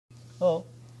Hello,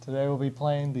 today we'll be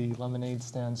playing the Lemonade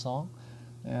Stand song,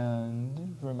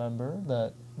 and remember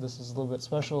that this is a little bit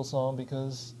special song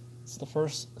because it's the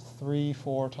first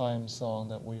 3-4 times song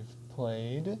that we've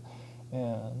played,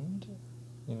 and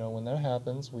you know when that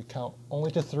happens we count only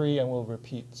to 3 and we'll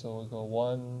repeat. So we'll go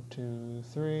 1, 2,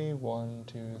 3, 1,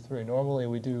 2, 3. Normally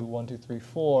we do 1, 2, 3,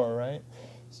 4, right?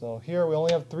 So here we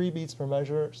only have 3 beats per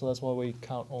measure, so that's why we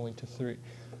count only to 3.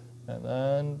 And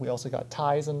then we also got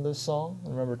ties in this song.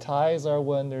 And remember, ties are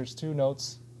when there's 2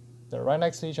 notes. They're right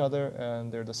next to each other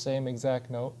and they're the same exact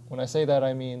note. When I say that,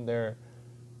 I mean they're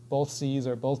both C's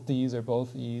or both D's or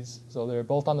both E's. So they're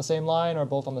both on the same line or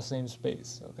both on the same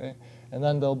space, okay? And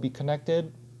then they'll be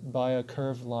connected by a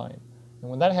curved line. And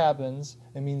when that happens,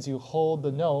 it means you hold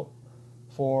the note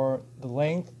for the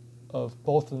length of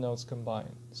both the notes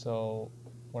combined. So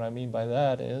what I mean by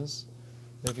that is,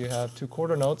 if you have 2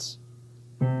 quarter notes,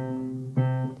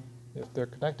 if they're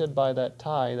connected by that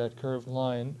tie, that curved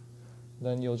line,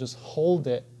 then you'll just hold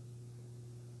it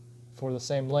for the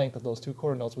same length of those 2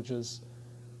 quarter notes, which is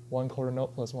 1 quarter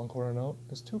note plus 1 quarter note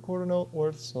is 2 quarter note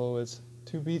worth, so it's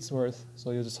 2 beats worth. So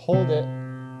you just hold it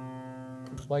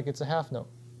like it's a half note,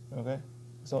 okay?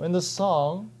 So in this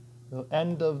song, the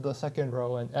end of the 2nd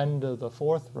row and end of the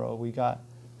 4th row, we got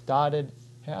dotted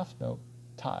half note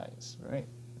ties, right?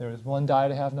 There is one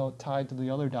dotted half note tied to the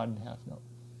other dotted half note.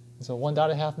 So one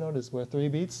dotted half note is worth 3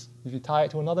 beats. If you tie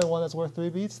it to another one that's worth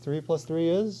 3 beats, 3 plus 3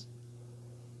 is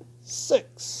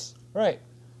 6, right?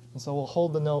 And so we'll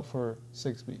hold the note for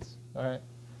 6 beats, all right?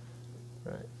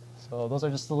 Right. So those are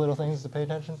just the little things to pay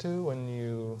attention to when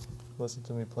you listen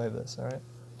to me play this, all right?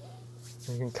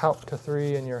 You can count to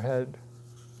 3 in your head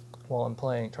while I'm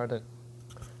playing. Try to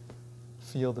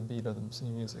feel the beat of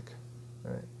the music,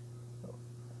 all right?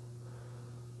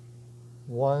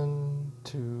 1,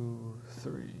 2,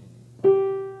 3.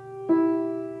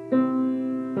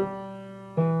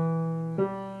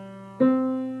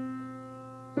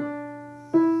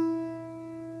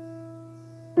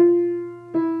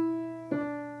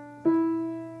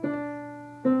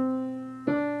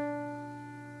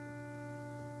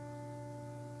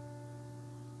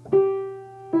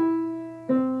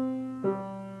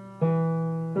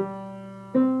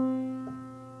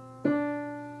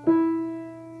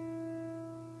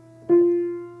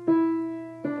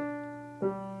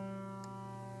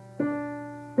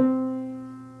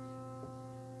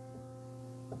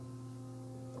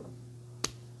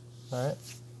 Alright,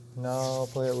 now I'll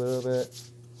play a little bit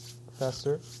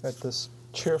faster at this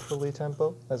cheerfully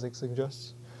tempo as it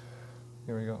suggests.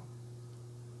 Here we go.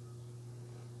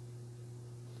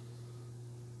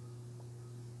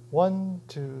 1,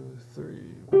 2, 3.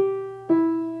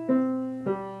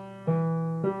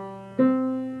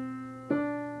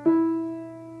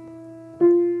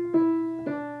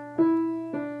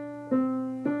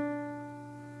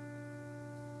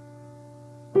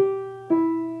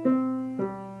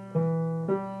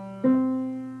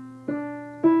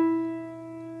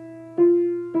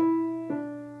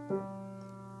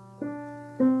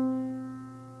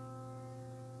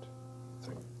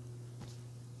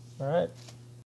 All right.